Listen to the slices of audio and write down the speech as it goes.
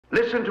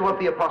Listen to what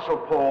the Apostle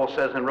Paul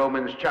says in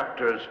Romans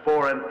chapters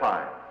 4 and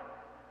 5,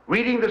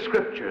 reading the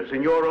scriptures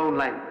in your own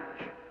language.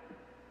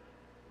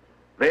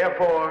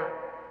 Therefore,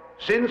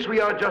 since we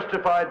are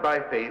justified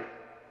by faith,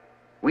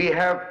 we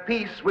have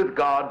peace with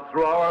God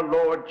through our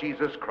Lord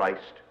Jesus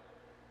Christ.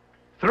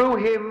 Through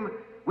him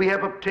we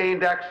have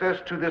obtained access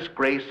to this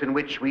grace in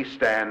which we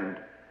stand,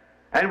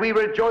 and we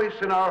rejoice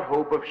in our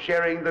hope of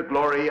sharing the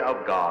glory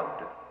of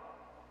God.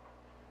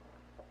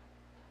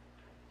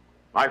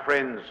 My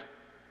friends,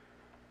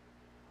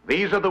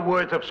 these are the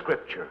words of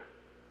Scripture,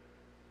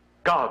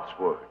 God's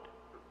word.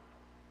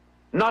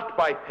 Not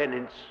by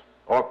penance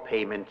or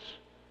payments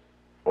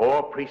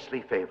or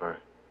priestly favor,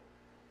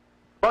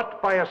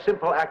 but by a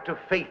simple act of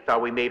faith are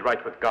we made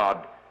right with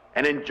God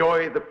and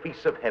enjoy the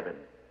peace of heaven.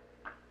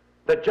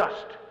 The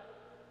just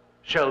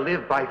shall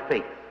live by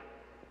faith.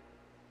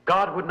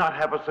 God would not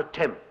have us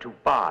attempt to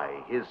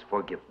buy his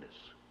forgiveness.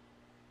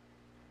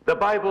 The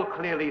Bible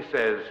clearly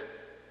says,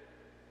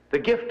 the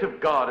gift of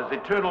God is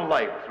eternal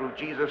life through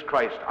Jesus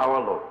Christ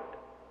our Lord.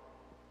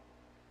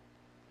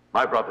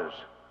 My brothers,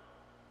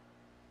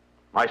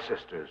 my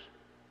sisters,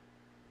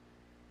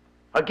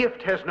 a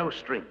gift has no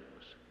strings.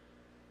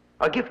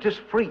 A gift is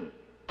free,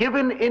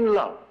 given in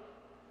love.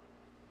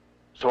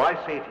 So I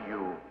say to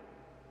you,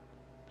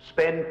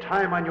 spend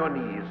time on your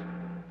knees,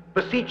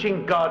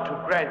 beseeching God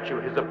to grant you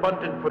his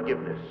abundant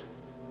forgiveness.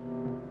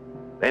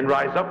 Then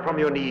rise up from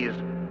your knees,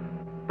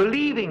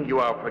 believing you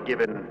are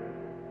forgiven,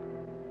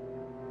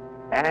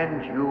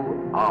 and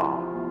you are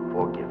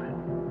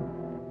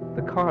forgiven.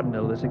 The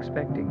Cardinal is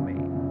expecting me.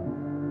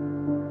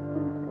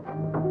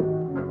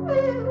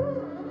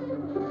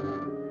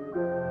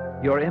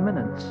 Your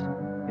Eminence,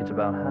 it's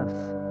about us.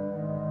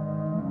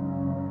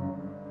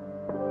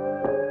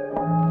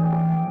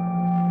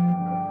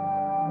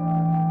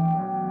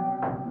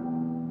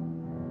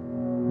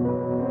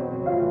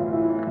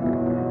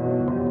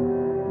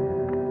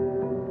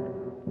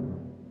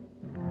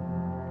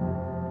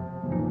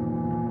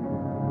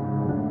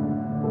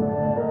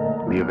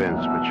 The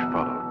events which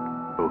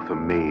followed both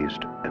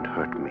amazed and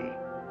hurt me.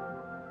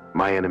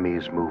 My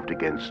enemies moved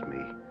against me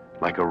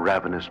like a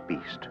ravenous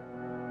beast,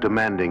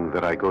 demanding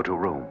that I go to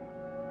Rome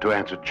to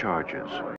answer charges